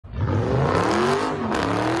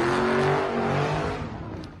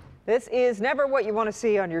This is never what you want to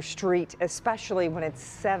see on your street, especially when it's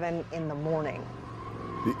 7 in the morning.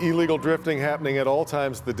 The illegal drifting happening at all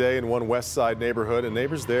times of the day in one West Side neighborhood, and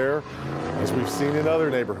neighbors there, as we've seen in other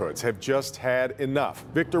neighborhoods, have just had enough.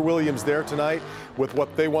 Victor Williams there tonight with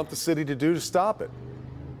what they want the city to do to stop it.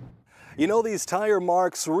 You know, these tire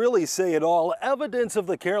marks really say it all. Evidence of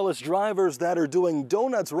the careless drivers that are doing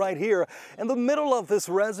donuts right here in the middle of this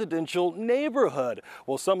residential neighborhood.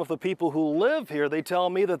 Well, some of the people who live here, they tell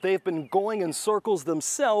me that they've been going in circles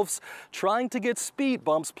themselves, trying to get speed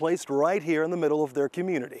bumps placed right here in the middle of their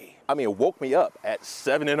community. I mean, it woke me up at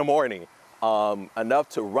 7 in the morning, enough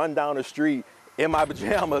to run down the street in my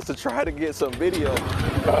pajamas to try to get some video.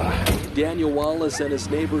 Daniel Wallace and his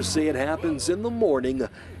neighbors say it happens in the morning,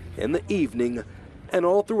 in the evening, and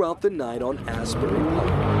all throughout the night on Asbury Park.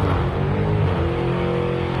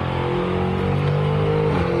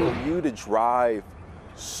 For you to drive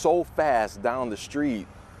so fast down the street,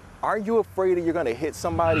 aren't you afraid that you're going to hit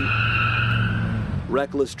somebody?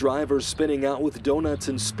 Reckless drivers spinning out with donuts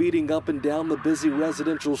and speeding up and down the busy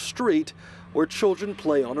residential street where children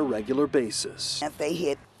play on a regular basis. If they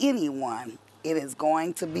hit anyone, it is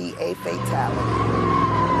going to be a fatality.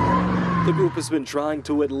 The group has been trying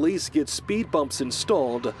to at least get speed bumps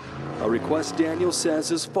installed, a request Daniel says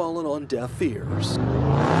has fallen on deaf ears.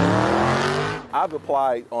 I've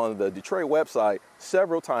applied on the Detroit website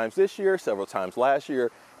several times this year, several times last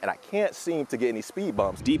year, and I can't seem to get any speed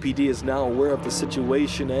bumps. DPD is now aware of the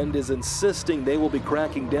situation and is insisting they will be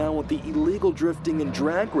cracking down with the illegal drifting and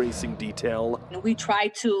drag racing detail. We try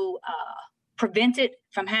to prevent it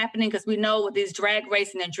from happening because we know with these drag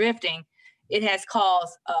racing and drifting, it has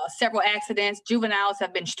caused several accidents. Juveniles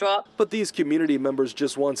have been struck. But these community members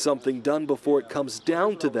just want something done before it comes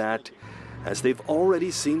down to that, as they've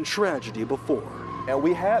already seen tragedy before. And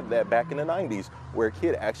we had that back in the 90s where a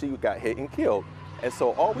kid actually got hit and killed. And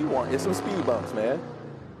so all we want is some speed bumps, man.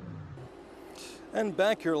 And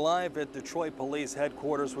back here live at Detroit Police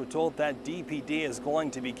Headquarters, we're told that DPD is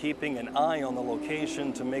going to be keeping an eye on the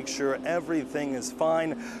location to make sure everything is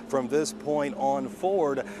fine from this point on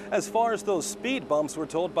forward. As far as those speed bumps, we're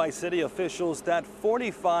told by city officials that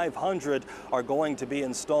 4,500 are going to be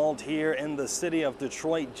installed here in the city of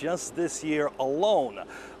Detroit just this year alone.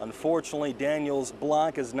 Unfortunately, Daniel's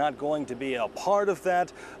block is not going to be a part of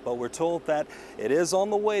that, but we're told that it is on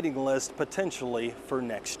the waiting list potentially for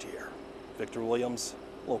next year. Victor Williams,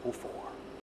 Local 4.